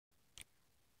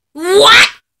What?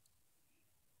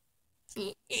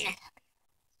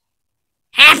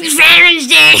 Happy Veterans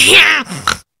Day!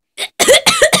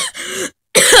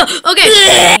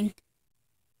 Okay.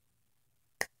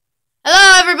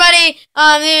 Hello, everybody.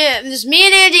 This is me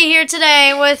and Andy here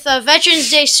today with a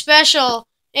Veterans Day special,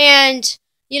 and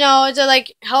to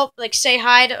help say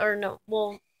hi to, or no,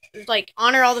 we'll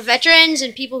honor all the veterans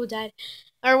and people who died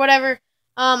or whatever.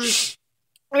 We're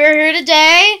here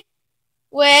today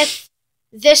with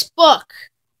this book.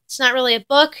 It's not really a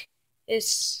book.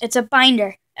 It's a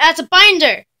binder. That's a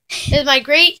binder. It's my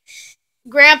great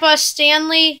grandpa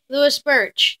Stanley Lewis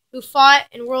Birch, who fought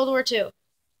in World War II.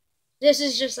 This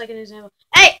is just like an example.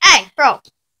 Hey, bro.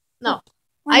 No.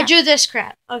 I drew this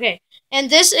crap. Okay. And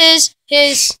this is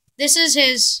his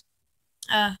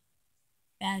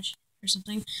badge or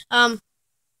something.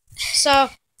 So,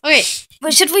 okay.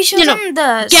 But should we show them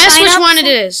the guess sign which up one it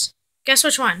is. Guess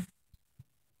which one.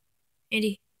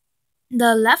 Andy.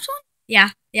 The left one?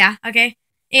 Yeah, okay.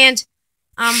 And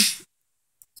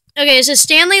okay, it says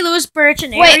Stanley Lewis Birch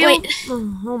and Ariel. Wait.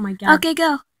 Oh my god. Okay,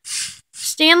 go.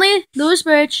 Stanley Lewis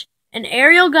Birch, an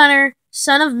aerial gunner,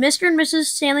 son of Mr. and Mrs.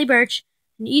 Stanley Birch,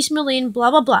 in East Moline, blah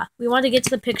blah blah. We want to get to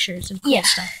the pictures and cool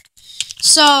stuff.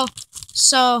 So.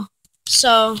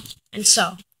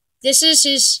 This is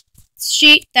his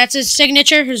sheet. That's his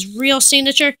signature, his real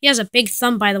signature. He has a big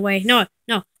thumb, by the way. No.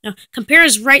 Compare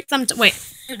his right thumb to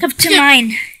to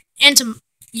mine. And to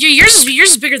yours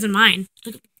is bigger than mine.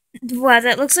 Wow,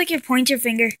 that looks like your pointer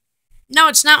finger. No,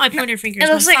 it's not my pointer finger. It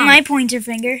looks like my pointer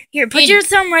finger. Here, put your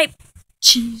thumb right.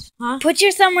 Huh? Put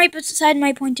your thumb right beside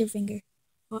my pointer finger.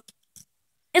 What?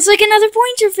 It's like another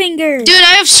pointer finger. Dude,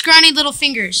 I have scrawny little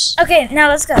fingers. Okay, now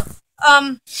let's go.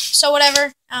 So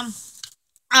whatever.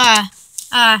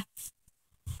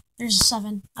 There's a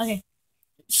 7. Okay.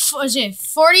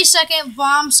 42nd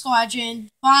Bomb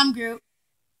Squadron, Bomb Group.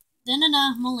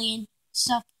 Moline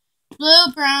stuff.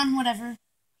 Blue, brown, whatever.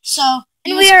 So.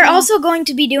 And we are also going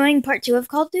to be doing part 2 of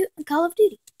Call of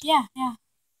Duty. Yeah.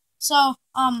 So,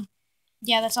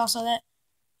 yeah, that's also that.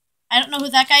 I don't know who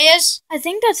that guy is. I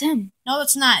think that's him. No,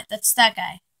 it's not. That's that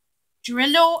guy.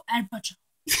 Drillo and Butcher.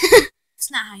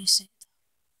 That's not how you say it.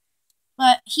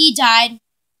 But he died.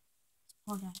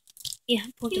 Poor guy. Yeah,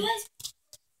 poor guy.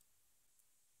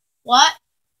 What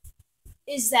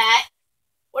is that?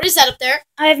 What is that up there?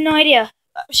 I have no idea.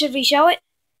 Should we show it?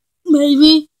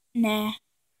 Maybe. Nah.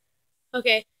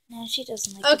 Okay. No, she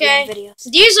doesn't like to be on videos.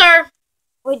 These are...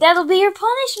 Wait, that'll be your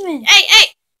punishment.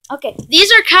 Hey! Okay.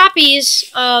 These are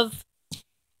copies of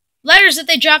letters that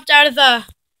they dropped out of the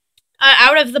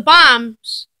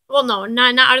bombs. Well, no,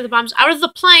 not out of the bombs. Out of the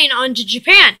plane onto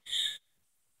Japan.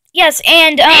 Yes,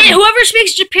 and whoever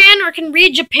speaks Japan or can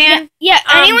read Japan. Yeah,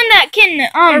 anyone that can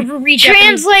read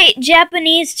translate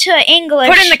Japanese to English.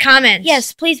 Put it in the comments.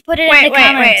 Yes, please put it in the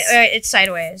comments. Wait, it's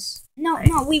sideways. No,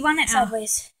 we want it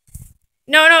sideways.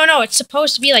 No, it's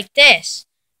supposed to be like this.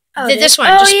 Oh, this one.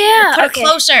 Oh, just yeah. Put it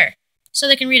closer so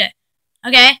they can read it.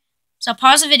 Okay? So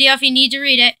pause the video if you need to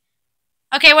read it.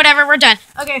 Okay, whatever, we're done.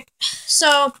 Okay,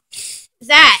 so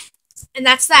that. And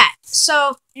that's that.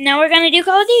 So now we're going to do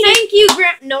Call of Duty. Thank you,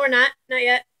 No, we're not. Not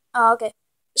yet. Oh, okay.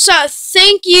 So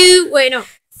thank you.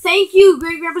 Thank you,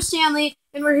 Great Grandpa Stanley.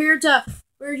 And we're here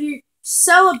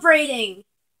celebrating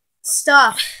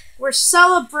stuff. We're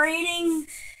celebrating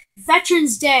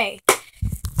Veterans Day.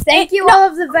 Thank you, all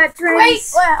of the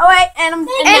veterans. Wait, and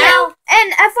now,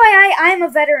 FYI, I'm a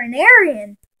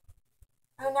veterinarian.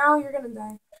 And now you're gonna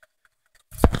die.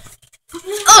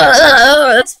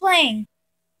 What's playing?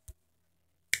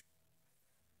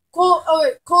 Call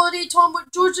of Duty Tom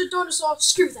with Georgia Dinosaur.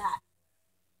 Screw that.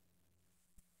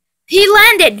 He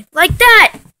landed like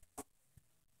that.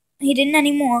 He didn't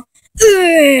anymore. What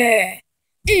the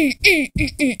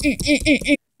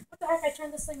heck? I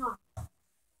turned this thing on.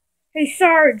 Hey,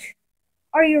 Sarge,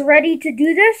 are you ready to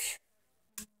do this?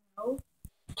 No.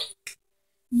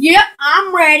 Yep,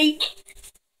 I'm ready.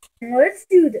 Let's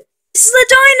do this. This is the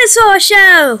dinosaur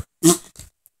show.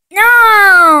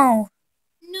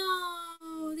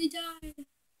 No, they died.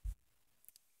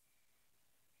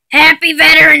 Happy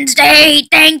Veterans Day.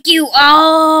 Thank you.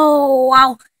 Oh,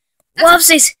 wow.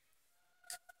 Whoopsies.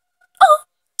 Oh,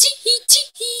 T.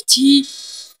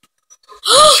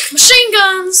 Machine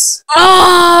guns!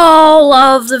 All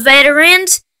of the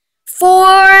veterans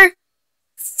for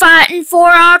fighting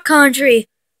for our country.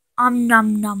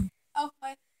 Nom. Oh,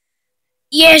 wait.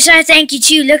 Yes, I thank you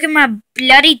too. Look at my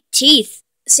bloody teeth.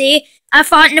 See? I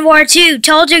fought in the war too.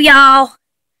 Told you, y'all.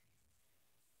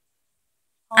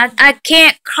 I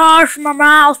can't carve my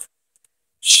mouth.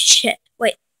 Shit.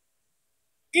 Wait.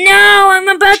 No, I'm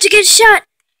about to get shot.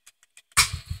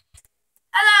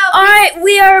 Hello. Alright,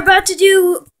 we are about to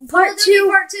do part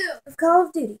two of Call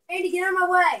of Duty. Andy, get out of my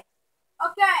way.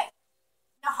 Okay.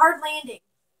 Now hard landing.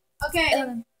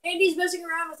 Okay. Andy's messing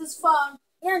around with his phone.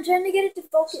 Yeah, I'm trying to get it to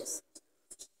focus.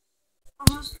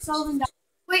 Sullivan died.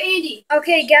 Wait, Andy.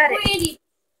 Okay, got it. Wait, Andy.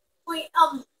 Wait,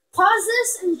 pause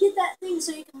this and get that thing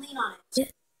so you can lean on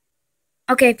it.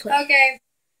 Okay, play. Okay,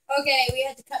 we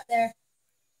had to cut there.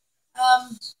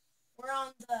 We're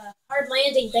on the hard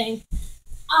landing thing.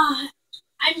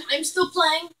 I'm still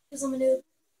playing because I'm a noob.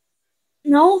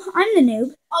 No, I'm the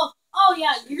noob. Oh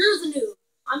yeah, you're the noob.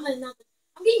 I'm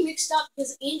getting mixed up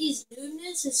because Andy's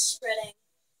noobness is spreading.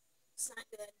 It's not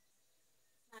good.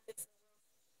 Not good for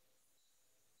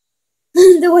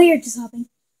The way you're just hopping.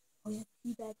 Oh yeah,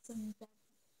 you bad something bad.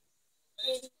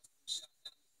 Andy.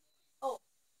 Oh,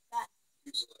 that.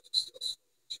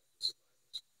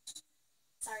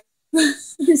 Sorry.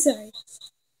 I'm sorry.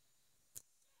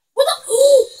 What the?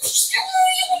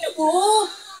 Oh!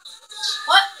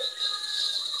 What?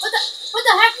 What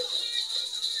the heck?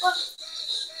 What?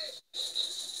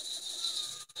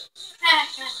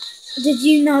 Did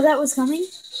you know that was coming?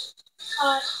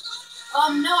 No,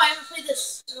 I haven't played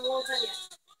this in a long time yet.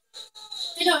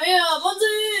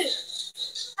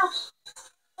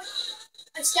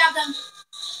 I stabbed them.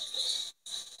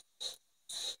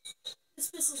 This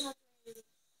pistol's not very easy.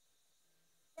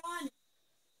 Run!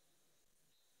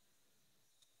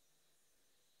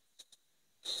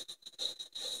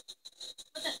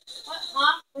 What?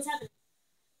 Huh? What's happening?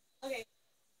 Okay.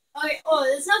 Oh,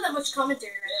 it's not that much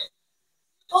commentary right now.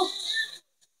 Oh!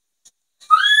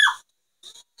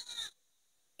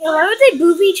 Yeah, why would they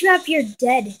booby trap your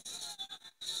dead?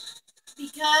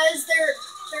 Because they're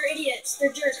idiots.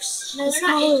 They're jerks. No, they're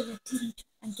not idiots.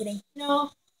 I'm kidding.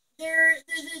 No, they're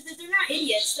not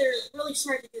idiots. They're really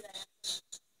smart to do that.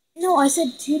 No, I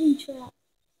said titty trap.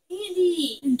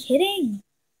 Andy! I'm kidding.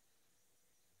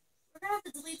 We're gonna have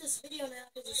to delete this video now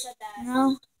because you said that.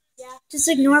 No. Yeah. Just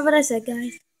ignore what I said,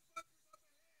 guys.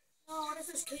 No, what if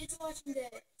there's kids watching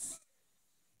this?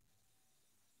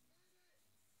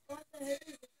 What the heck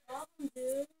is the problem,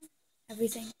 dude?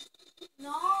 Everything.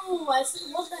 No, I said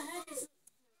what the heck is...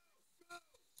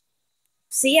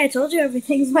 See, I told you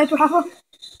everything's my problem.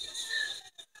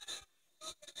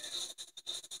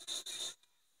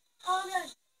 Oh,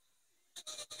 good.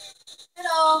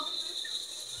 Hello.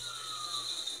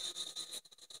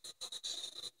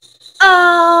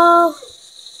 Oh.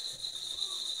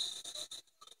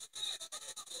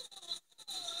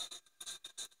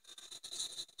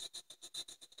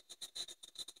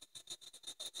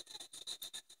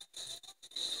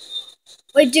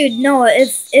 Wait, dude, no.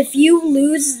 If you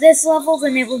lose this level,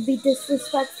 then it would be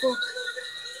disrespectful.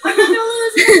 I'm not gonna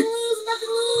lose. I'm not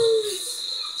gonna lose.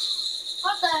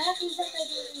 What the heck is that guy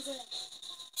doing?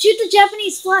 Shoot the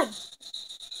Japanese flag.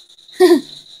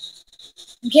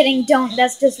 I'm kidding. Don't.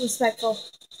 That's disrespectful.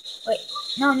 Wait.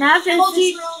 No, not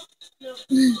MLG, bro.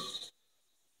 No.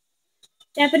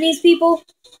 Japanese people.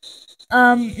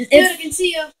 Dude, I can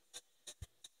see you.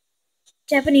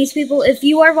 Japanese people, if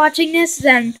you are watching this,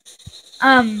 then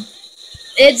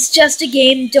it's just a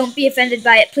game. Don't be offended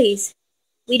by it, please.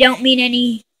 We don't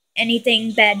mean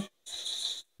anything bad.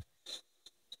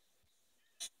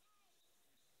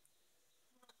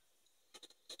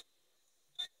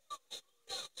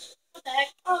 What the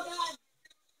heck? Oh god.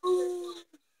 Ooh.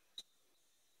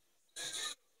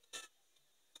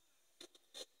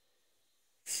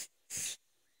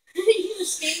 You were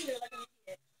standing there like an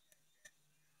idiot.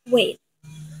 Wait.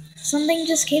 Something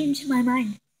just came to my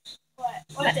mind. What?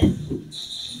 What did?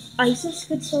 ISIS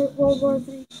could start World War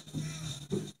III.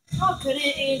 Oh, could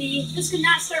it, Andy? This could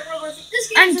not start World War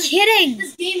III. I'm kidding!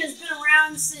 This game has been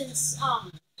around since,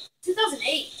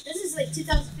 2008. This is like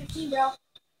 2015, bro.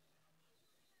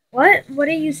 What? What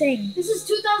are you saying? This is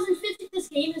 2015. This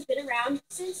game has been around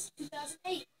since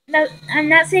 2008. No, I'm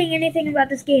not saying anything about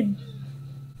this game.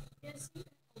 Yes.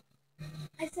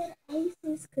 I said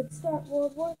ISIS could start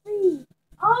World War III.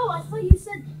 Oh, I thought you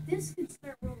said this could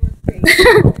start World War III.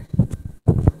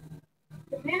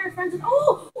 The man are friends with...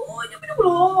 Oh,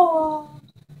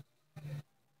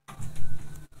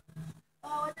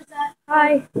 what is that?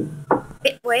 Hi.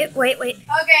 Wait.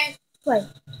 Okay. Play.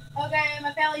 Okay,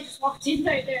 my family just walked in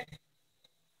right there.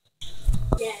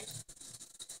 Yeah.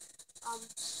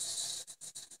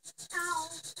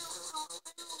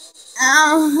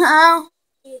 Ow.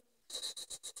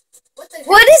 What the heck?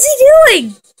 What is he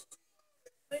doing?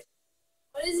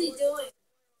 What is he doing?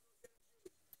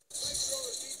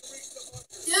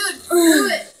 Dude, do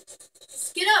it.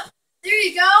 Just get up. There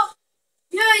you go.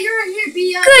 Yeah, you're here,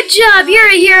 B.I. Good job, you're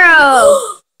a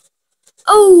hero.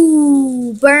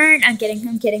 Oh, burn. I'm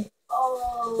kidding.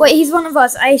 Oh. Wait, he's one of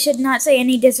us. I should not say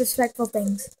any disrespectful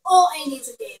things. Oh, and he's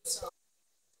a game, so.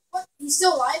 What? He's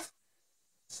still alive?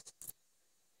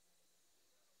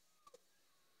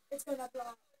 It's going up, bro.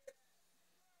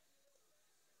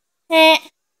 Eh.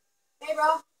 Hey,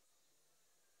 bro.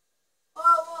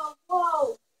 Whoa, whoa,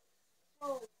 whoa.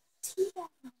 Whoa.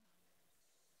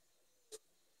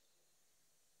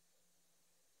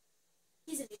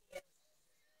 He's an idiot.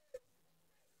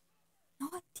 No,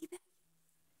 teabag.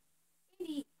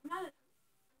 Katie, I'm not.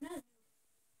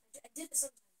 I did this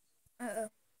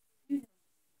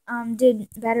sometimes. Did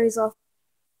batteries off?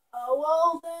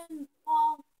 Well, then,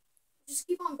 just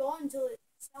keep on going until it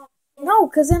stops. No,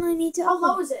 because then I need to. How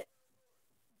low is it?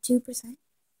 2%. 2%?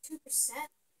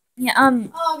 Yeah,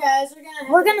 Oh, guys,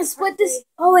 we're gonna split this.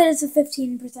 Oh, wait, it's a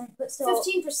 15%, but still.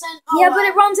 15%? Oh, yeah, but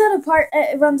it runs out of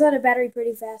it runs out of battery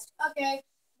pretty fast. Okay.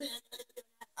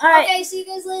 Alright. Okay, see you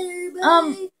guys later.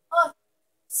 Bye.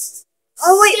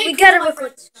 Oh, wait, we gotta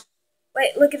record. record.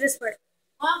 Wait, look at this part.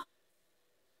 Huh?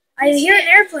 I hear an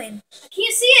airplane. I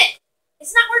can't see it.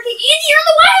 It's not working. Andy, you're in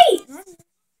the way.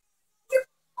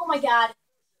 Oh my god.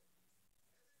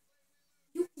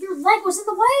 Your leg was in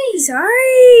the way.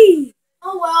 Sorry.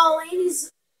 Oh well,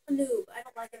 Andy's a noob. I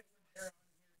don't like him.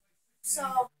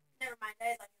 So, never mind. I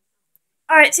like him.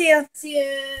 Alright, see ya. See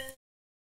ya.